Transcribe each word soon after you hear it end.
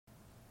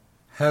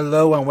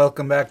Hello and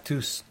welcome back to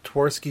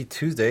Twersky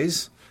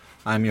Tuesdays.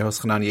 I'm your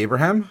host, Hanani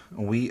Abraham.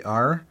 We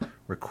are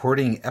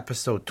recording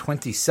episode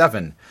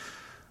 27.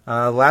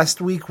 Last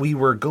week we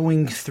were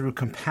going through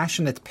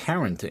compassionate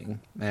parenting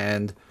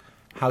and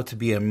how to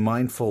be a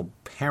mindful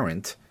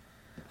parent.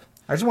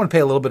 I just want to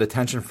pay a little bit of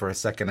attention for a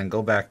second and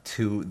go back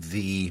to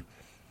the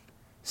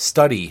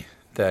study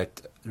that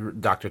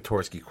Dr.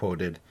 Twersky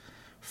quoted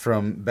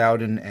from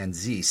Bowden and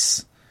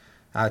Zeiss,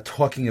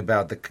 talking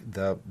about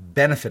the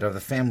benefit of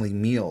the family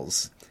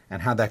meals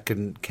and how that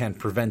can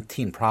prevent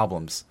teen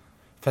problems.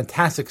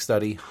 Fantastic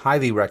study,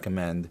 highly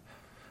recommend.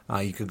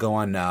 You could go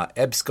on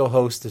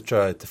EBSCOhost to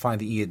try to find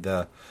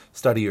the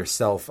study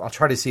yourself. I'll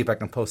try to see if I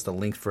can post a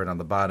link for it on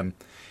the bottom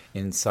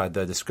inside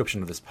the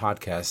description of this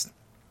podcast,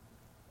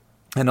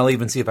 and I'll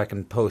even see if I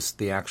can post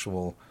the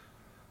actual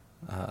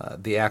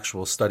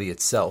study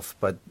itself.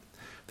 But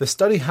the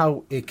study,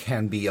 how it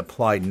can be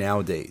applied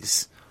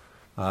nowadays,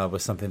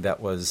 was something that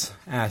was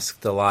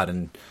asked a lot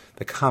in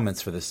the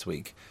comments for this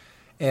week.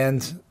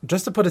 And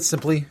just to put it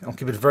simply, I'll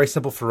keep it very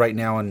simple for right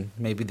now, and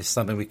maybe this is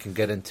something we can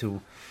get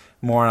into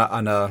more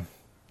on a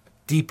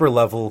deeper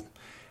level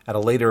at a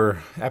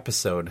later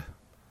episode.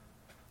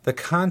 The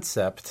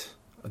concept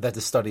that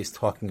the study is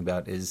talking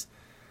about is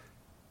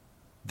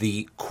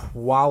the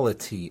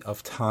quality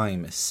of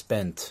time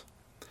spent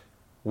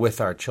with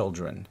our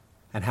children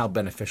and how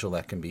beneficial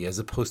that can be, as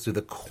opposed to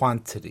the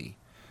quantity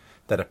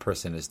that a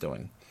person is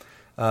doing.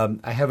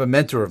 I have a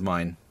mentor of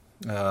mine.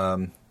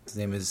 His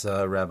name is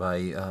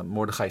Rabbi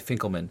Mordechai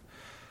Finkelman,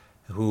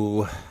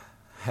 who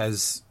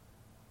has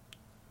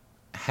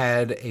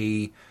had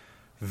a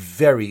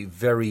very,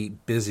 very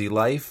busy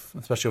life,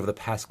 especially over the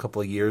past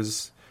couple of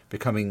years,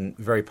 becoming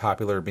very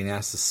popular, being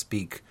asked to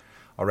speak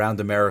around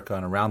America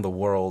and around the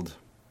world,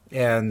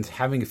 and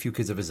having a few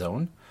kids of his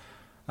own.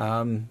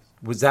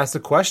 Was asked the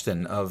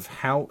question of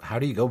how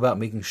do you go about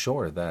making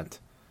sure that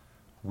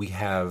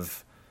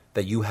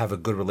you have a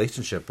good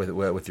relationship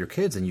with your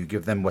kids and you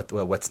give them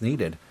what's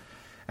needed.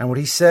 And what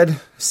he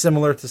said,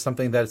 similar to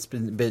something that's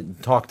been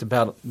talked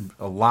about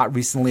a lot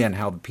recently, and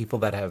how the people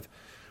that have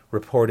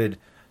reported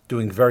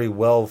doing very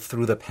well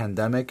through the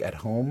pandemic at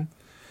home,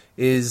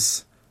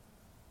 is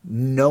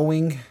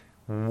knowing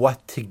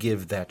what to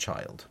give that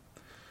child.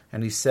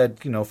 And he said,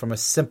 from a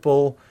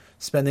simple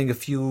spending a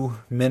few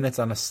minutes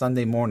on a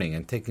Sunday morning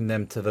and taking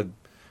them to the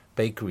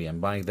bakery and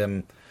buying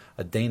them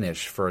a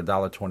Danish for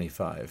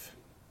 $1.25.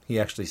 He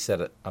actually said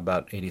it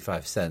about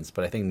 85 cents,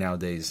 but I think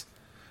nowadays,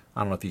 I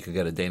don't know if you could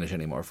get a Danish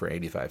anymore for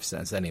 85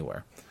 cents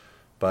anywhere.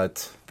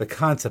 But the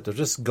concept of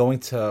just going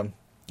to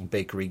a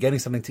bakery, getting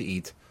something to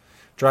eat,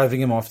 driving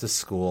him off to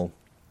school,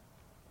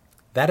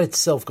 that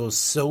itself goes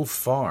so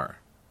far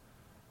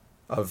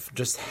of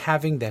just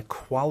having that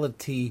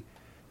quality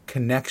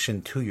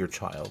connection to your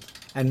child.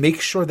 And make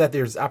sure that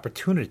there's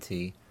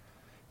opportunity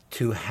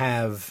to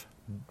have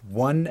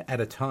one at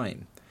a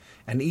time.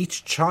 And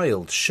each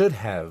child should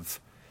have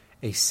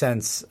a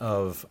sense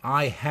of,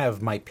 I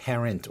have my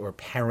parent or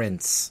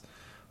parents'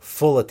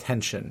 full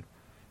attention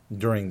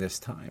during this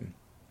time.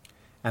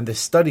 And the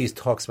studies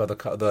talks about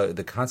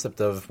the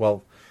concept of,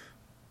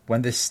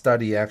 when this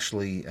study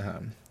actually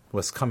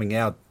was coming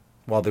out,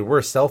 while there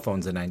were cell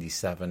phones in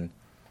 97,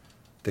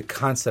 the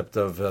concept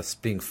of us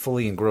being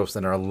fully engrossed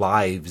in our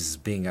lives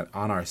being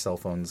on our cell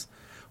phones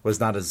was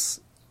not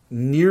as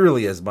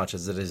nearly as much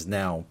as it is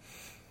now,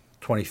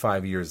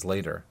 25 years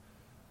later.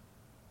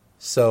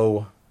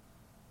 So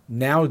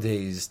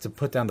nowadays, to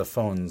put down the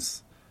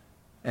phones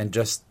and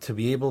just to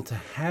be able to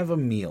have a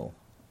meal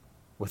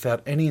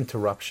without any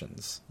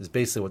interruptions is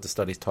basically what the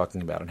study is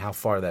talking about, and how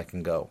far that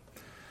can go.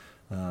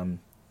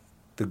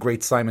 The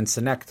great Simon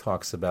Sinek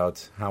talks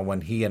about how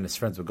when he and his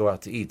friends would go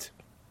out to eat,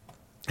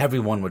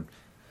 everyone would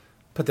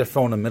put their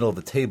phone in the middle of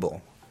the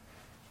table,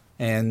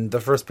 and the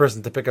first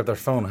person to pick up their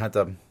phone had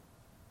to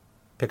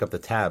pick up the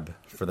tab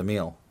for the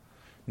meal.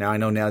 Now, I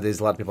know nowadays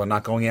a lot of people are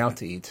not going out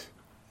to eat,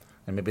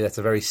 and maybe that's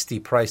a very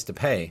steep price to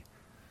pay.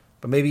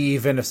 But maybe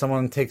even if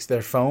someone takes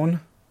their phone,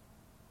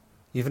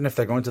 even if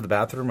they're going to the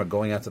bathroom or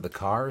going out to the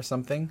car or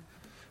something,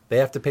 they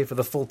have to pay for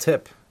the full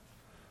tip,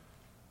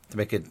 to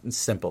make it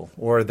simple.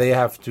 Or they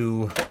have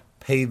to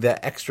pay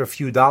the extra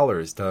few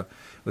dollars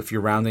if you're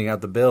rounding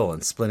out the bill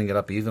and splitting it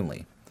up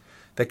evenly.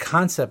 The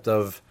concept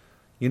of,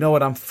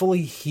 I'm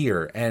fully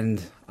here,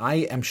 and I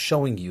am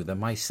showing you that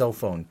my cell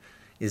phone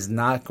is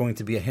not going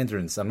to be a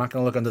hindrance. I'm not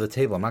going to look under the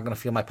table. I'm not going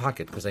to feel my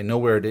pocket because I know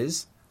where it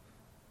is.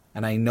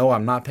 And I know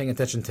I'm not paying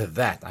attention to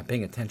that. I'm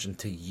paying attention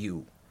to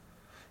you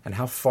and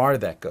how far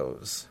that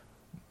goes.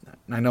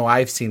 And I know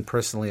I've seen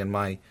personally in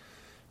my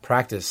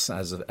practice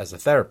as a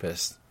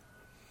therapist,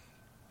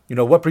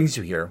 what brings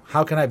you here?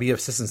 How can I be of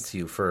assistance to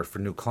you for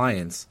new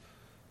clients?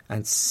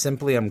 And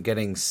simply I'm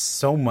getting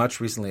so much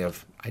recently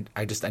of,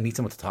 I need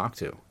someone to talk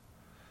to.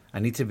 I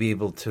need to be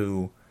able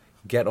to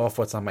get off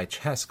what's on my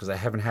chest because I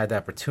haven't had the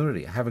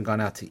opportunity. I haven't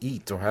gone out to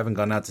eat or haven't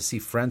gone out to see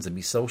friends and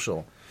be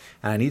social.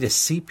 And I need to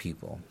see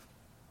people.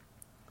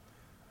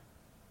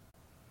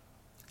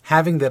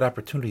 Having that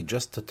opportunity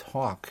just to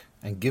talk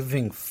and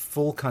giving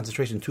full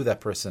concentration to that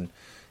person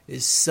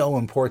is so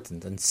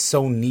important and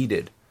so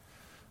needed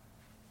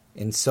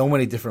in so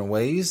many different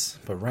ways.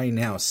 But right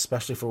now,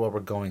 especially for what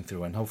we're going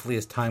through, and hopefully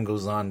as time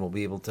goes on, we'll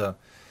be able to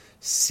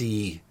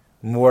see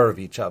more of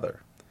each other.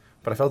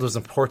 But I felt it was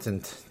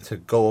important to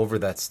go over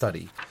that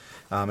study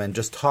and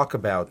just talk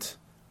about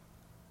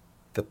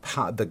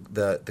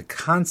the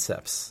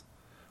concepts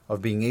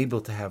of being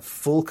able to have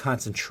full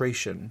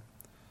concentration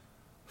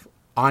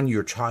on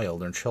your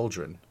child or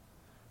children,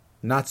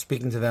 not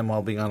speaking to them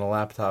while being on a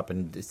laptop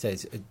and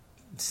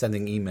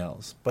sending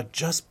emails, but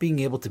just being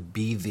able to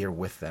be there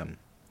with them.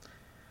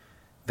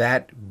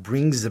 That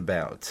brings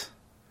about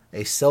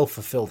a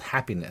self-fulfilled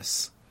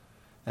happiness,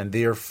 and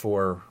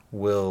therefore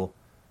will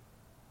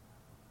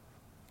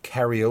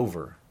carry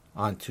over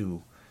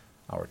onto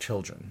our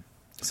children.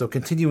 So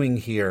continuing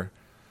here,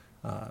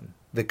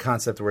 the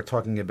concept we're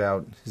talking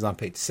about is on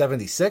page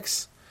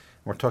 76.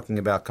 We're talking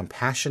about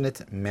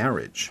compassionate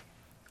marriage.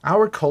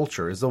 Our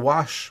culture is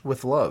awash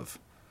with love,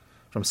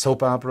 from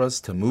soap operas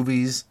to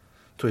movies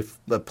to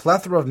a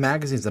plethora of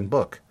magazines and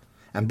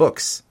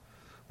books.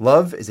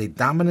 Love is a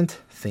dominant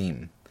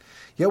theme.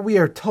 Yet we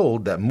are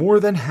told that more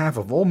than half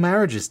of all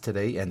marriages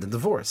today end in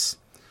divorce.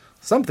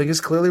 Something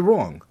is clearly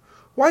wrong.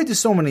 Why do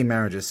so many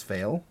marriages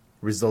fail,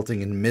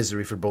 resulting in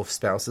misery for both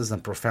spouses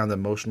and profound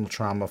emotional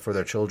trauma for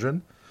their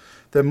children?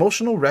 The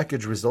emotional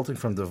wreckage resulting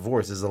from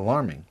divorce is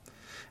alarming,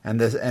 and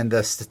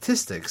the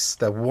statistics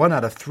that 1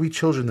 out of 3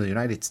 children in the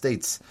United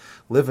States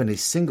live in a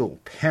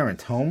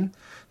single-parent home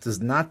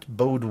does not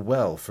bode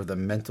well for the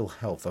mental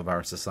health of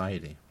our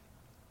society.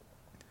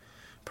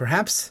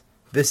 Perhaps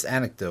this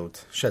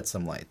anecdote sheds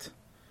some light.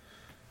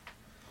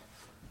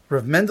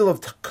 Rav Mendel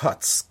of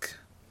Tukotsk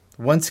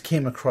once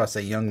came across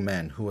a young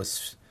man who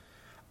was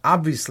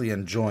obviously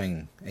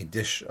enjoying a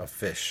dish of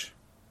fish.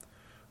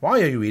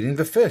 "Why are you eating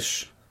the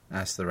fish?"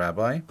 asked the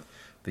rabbi.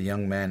 The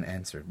young man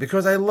answered,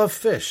 "Because I love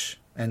fish."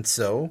 "And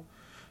so,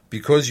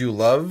 because you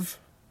love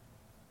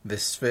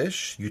this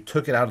fish, you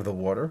took it out of the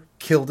water,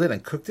 killed it,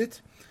 and cooked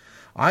it?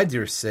 I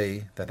dare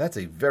say that that's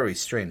a very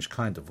strange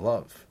kind of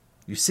love."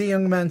 "You see,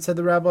 young man," said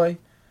the rabbi,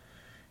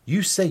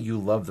 "you say you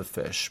love the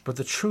fish, but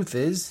the truth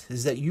is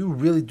that you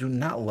really do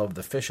not love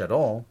the fish at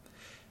all.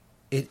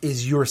 It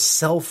is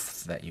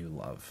yourself that you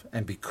love,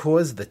 and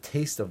because the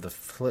taste of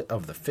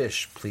the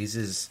fish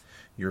pleases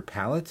your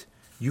palate,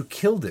 you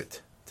killed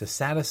it to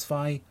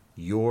satisfy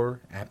your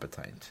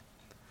appetite."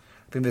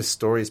 I think this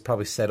story is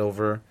probably said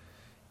over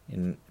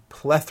in a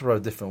plethora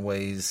of different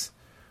ways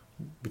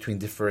between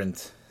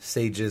different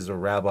sages or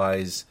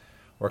rabbis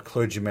or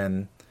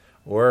clergymen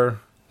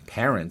or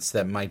parents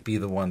that might be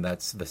the one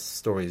that's the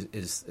story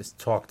is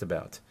talked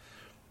about.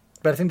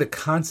 But I think the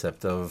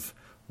concept of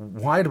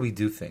why do we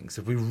do things?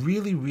 If we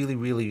really, really,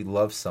 really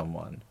love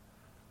someone,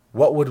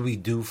 what would we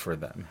do for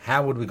them?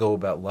 How would we go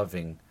about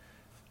loving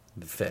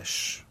the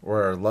fish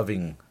or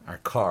loving our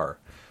car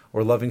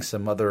or loving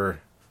some other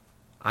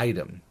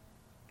item?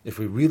 If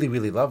we really,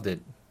 really loved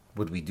it,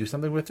 would we do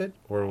something with it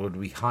or would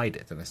we hide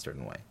it in a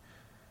certain way?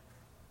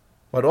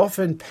 What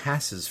often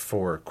passes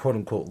for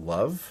quote-unquote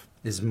love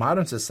is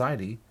modern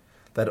society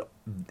that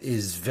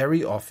is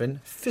very often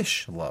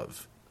fish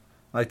love.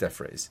 I like that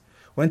phrase.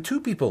 When two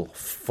people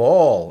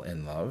fall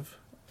in love,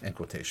 in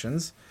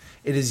quotations,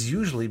 it is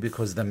usually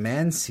because the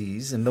man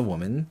sees in the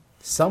woman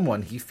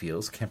someone he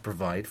feels can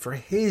provide for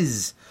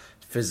his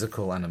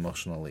physical and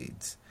emotional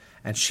needs.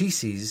 And she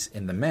sees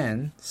in the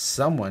man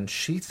someone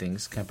she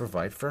thinks can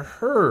provide for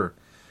her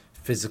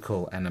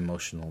physical and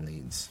emotional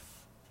needs.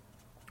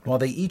 While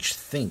they each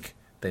think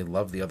they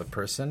love the other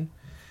person,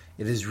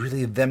 it is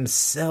really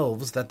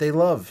themselves that they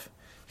love.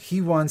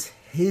 He wants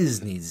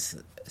his needs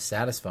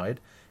satisfied,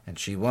 and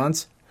she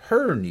wants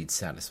her needs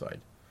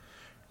satisfied.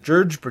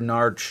 George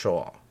Bernard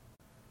Shaw,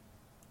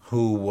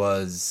 who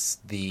was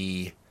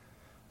the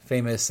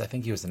famous, I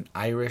think he was an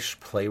Irish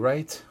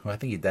playwright, who I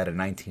think he died in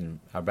late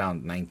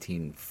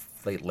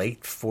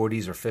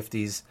 40s or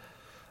 50s.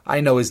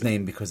 I know his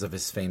name because of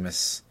his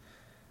famous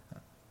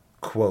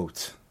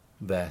quote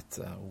that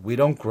we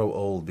don't grow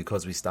old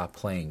because we stop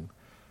playing,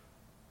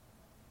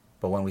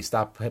 but when we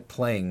stop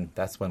playing,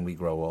 that's when we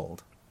grow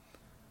old.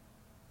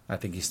 I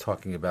think he's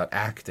talking about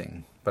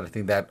acting, but I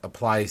think that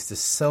applies to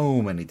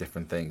so many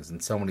different things in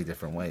so many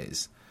different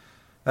ways.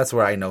 That's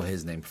where I know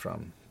his name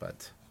from.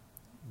 But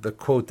the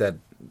quote that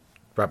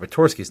Robert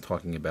Torsky is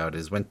talking about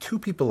is, when two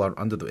people are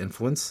under the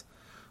influence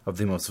of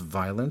the most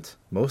violent,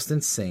 most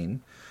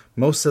insane,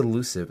 most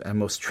elusive, and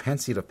most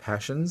transient of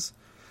passions,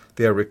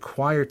 they are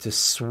required to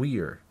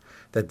swear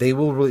that they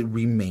will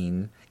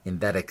remain in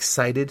that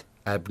excited,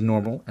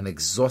 abnormal, and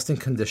exhausting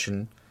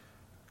condition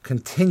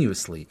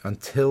continuously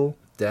until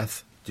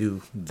death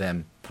do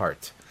them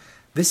part.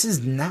 This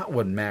is not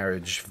what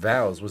marriage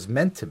vows was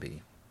meant to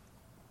be.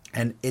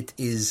 And it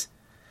is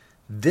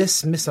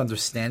this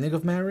misunderstanding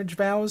of marriage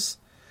vows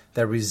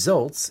that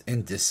results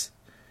in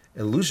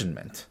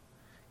disillusionment.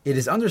 It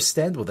is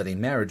understandable that a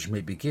marriage may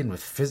begin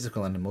with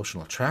physical and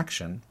emotional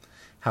attraction.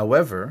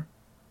 However,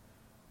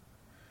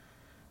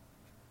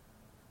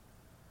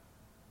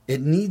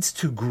 It needs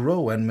to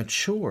grow and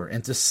mature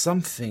into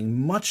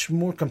something much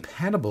more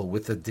compatible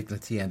with the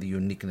dignity and the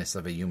uniqueness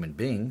of a human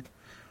being.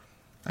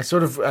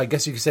 I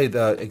guess you could say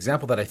the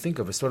example that I think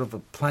of is sort of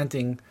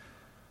planting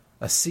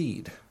a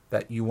seed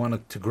that you want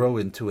it to grow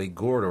into a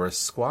gourd or a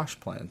squash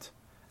plant.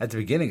 At the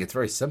beginning, it's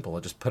very simple.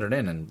 Just put it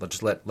in and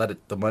just let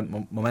the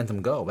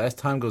momentum go. But as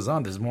time goes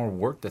on, there's more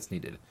work that's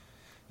needed.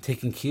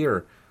 Taking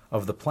care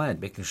of the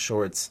plant, making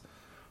sure it's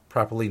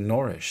properly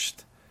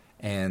nourished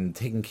and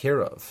taken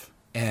care of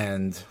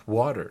and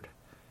watered,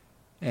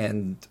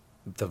 and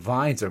the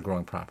vines are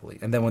growing properly.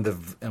 And then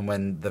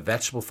when the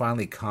vegetable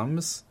finally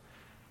comes,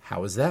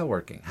 how is that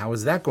working? How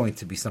is that going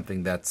to be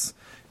something that's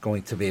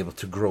going to be able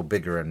to grow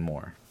bigger and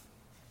more?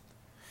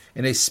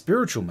 In a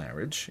spiritual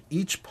marriage,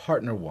 each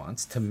partner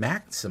wants to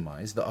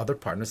maximize the other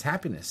partner's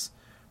happiness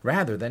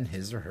rather than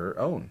his or her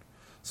own.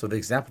 So the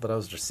example that I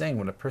was just saying,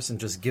 when a person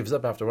just gives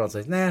up after a while and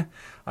says, nah,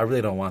 I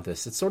really don't want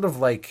this. It's sort of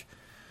like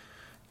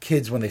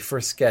kids when they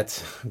first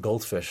get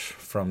goldfish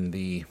from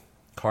the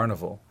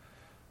carnival.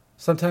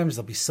 Sometimes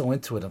they'll be so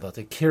into it and they'll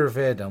take care of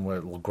it, and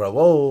it will grow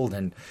old,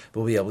 and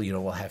we'll be able,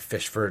 we'll have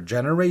fish for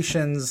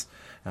generations.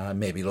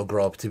 Maybe it'll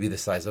grow up to be the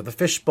size of the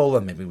fish bowl,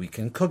 and maybe we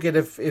can cook it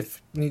if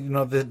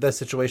the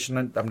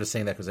situation. I'm just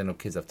saying that because I know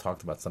kids have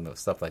talked about some of the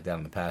stuff like that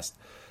in the past.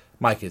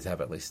 My kids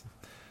have, at least.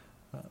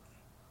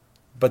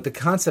 But the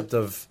concept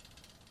of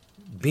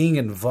being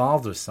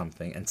involved with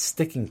something and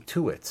sticking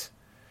to it,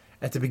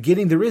 at the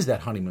beginning there is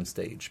that honeymoon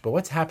stage. But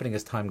what's happening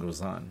as time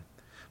goes on?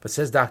 But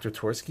says Dr.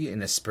 Tversky,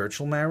 in a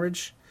spiritual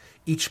marriage,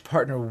 each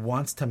partner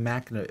wants to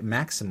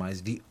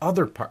maximize the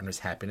other partner's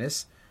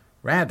happiness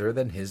rather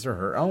than his or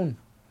her own.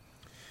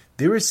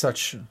 There is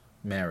such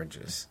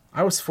marriages.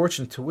 I was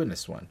fortunate to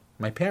witness one.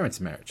 My parents'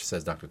 marriage,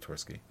 says Dr.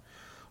 Tversky.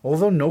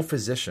 Although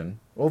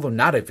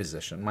not a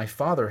physician, my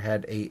father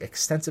had an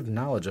extensive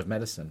knowledge of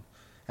medicine.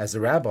 As a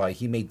rabbi,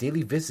 he made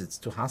daily visits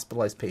to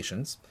hospitalized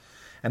patients,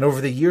 and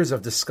over the years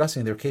of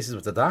discussing their cases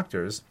with the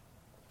doctors,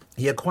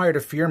 he acquired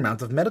a fair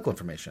amount of medical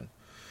information.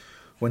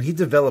 When he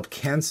developed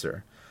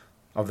cancer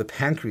of the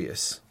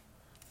pancreas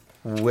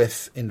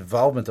with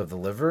involvement of the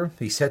liver,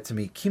 he said to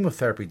me,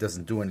 chemotherapy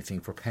doesn't do anything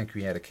for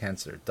pancreatic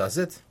cancer, does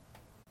it?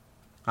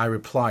 I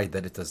replied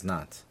that it does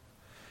not.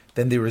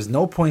 Then there is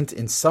no point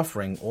in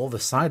suffering all the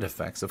side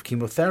effects of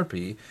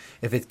chemotherapy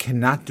if it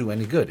cannot do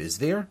any good, is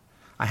there?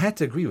 I had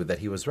to agree with that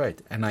he was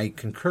right, and I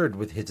concurred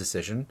with his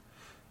decision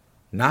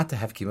not to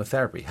have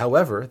chemotherapy.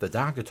 However, the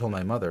doctor told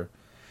my mother,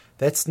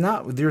 there's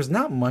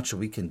not much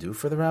we can do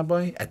for the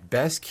rabbi. At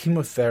best,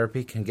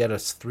 chemotherapy can get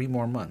us 3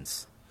 more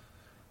months.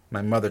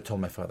 My mother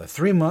told my father,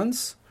 3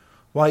 months?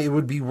 Why, it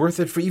would be worth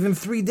it for even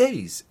 3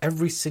 days.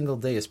 Every single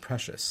day is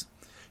precious.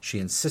 She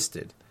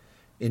insisted,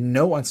 in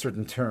no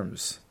uncertain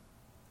terms,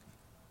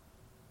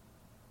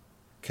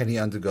 can he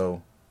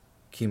undergo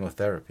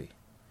chemotherapy?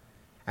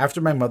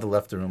 After my mother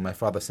left the room, my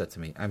father said to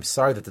me, I'm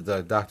sorry that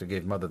the doctor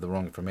gave mother the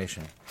wrong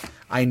information.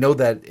 I know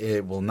that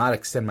it will not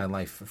extend my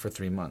life for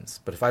 3 months,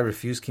 but if I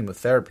refuse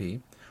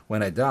chemotherapy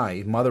when I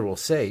die, mother will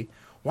say,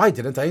 why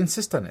didn't I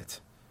insist on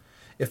it?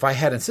 If I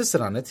had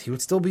insisted on it, he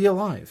would still be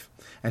alive,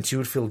 and she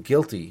would feel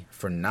guilty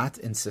for not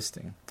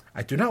insisting.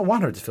 I do not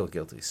want her to feel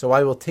guilty, so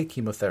I will take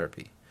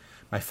chemotherapy.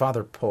 My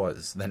father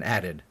paused, then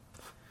added,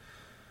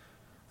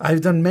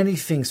 I've done many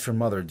things for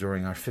mother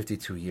during our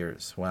 52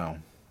 years. Wow.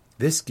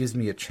 This gives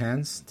me a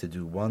chance to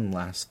do one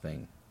last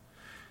thing.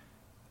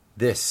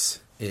 This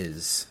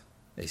is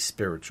a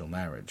spiritual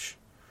marriage.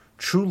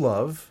 True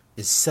love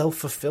is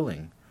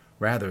self-fulfilling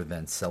rather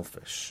than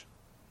selfish.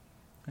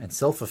 And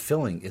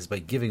self-fulfilling is by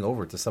giving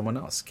over to someone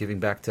else, giving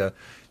back to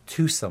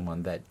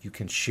someone that you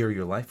can share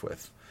your life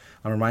with.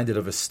 I'm reminded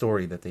of a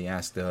story that they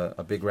asked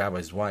a big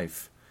rabbi's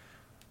wife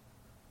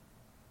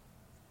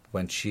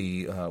when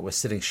she was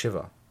sitting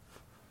Shiva,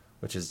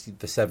 which is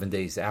the 7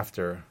 days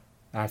after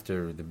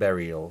the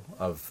burial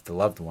of the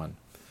loved one.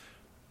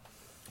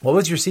 What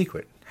was your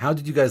secret? How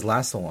did you guys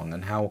last so long?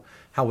 And how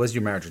was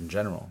your marriage in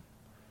general?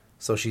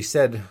 So she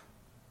said,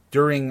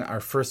 during our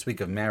first week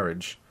of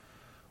marriage,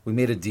 we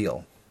made a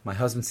deal. My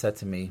husband said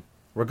to me,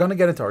 we're going to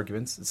get into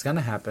arguments. It's going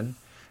to happen.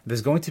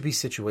 There's going to be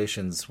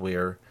situations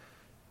where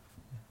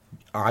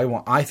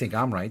I think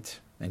I'm right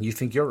and you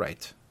think you're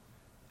right.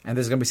 And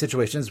there's going to be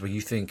situations where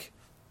you think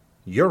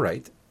you're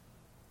right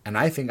and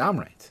I think I'm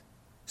right.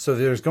 So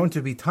there's going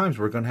to be times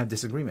where we're going to have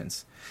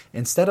disagreements.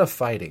 Instead of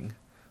fighting,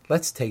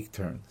 let's take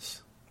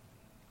turns.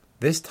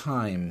 This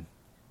time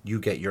you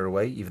get your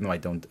way, even though I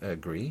don't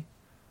agree.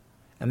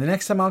 And the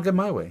next time I'll get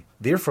my way.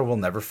 Therefore, we'll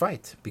never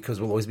fight because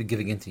we'll always be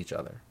giving in to each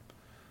other.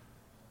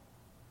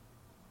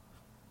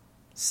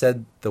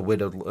 Said the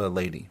widowed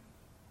lady,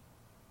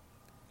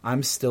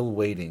 I'm still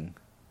waiting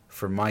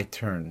for my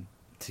turn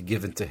to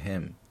give in to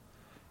him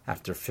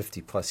after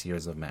 50 plus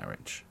years of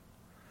marriage.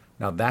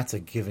 Now that's a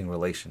giving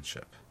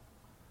relationship.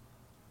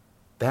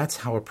 That's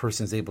how a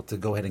person is able to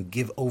go ahead and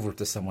give over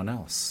to someone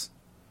else.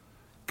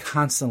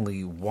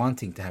 Constantly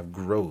wanting to have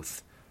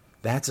growth.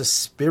 That's a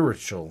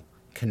spiritual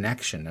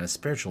connection and a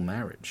spiritual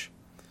marriage.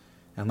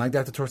 And like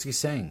Dr. Tversky is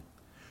saying,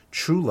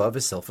 true love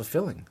is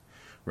self-fulfilling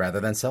rather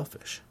than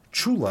selfish.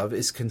 True love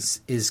is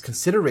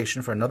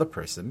consideration for another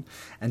person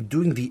and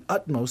doing the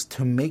utmost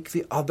to make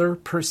the other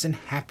person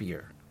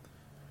happier.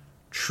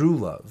 True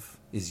love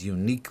is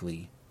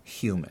uniquely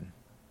human.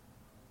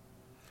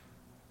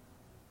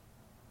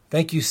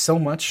 Thank you so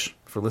much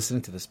for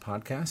listening to this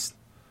podcast.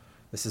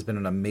 This has been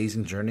an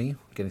amazing journey,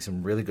 getting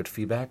some really good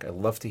feedback. I'd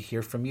love to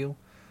hear from you.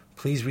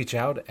 Please reach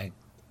out at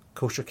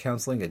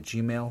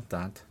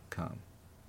koshercounseling@gmail.com.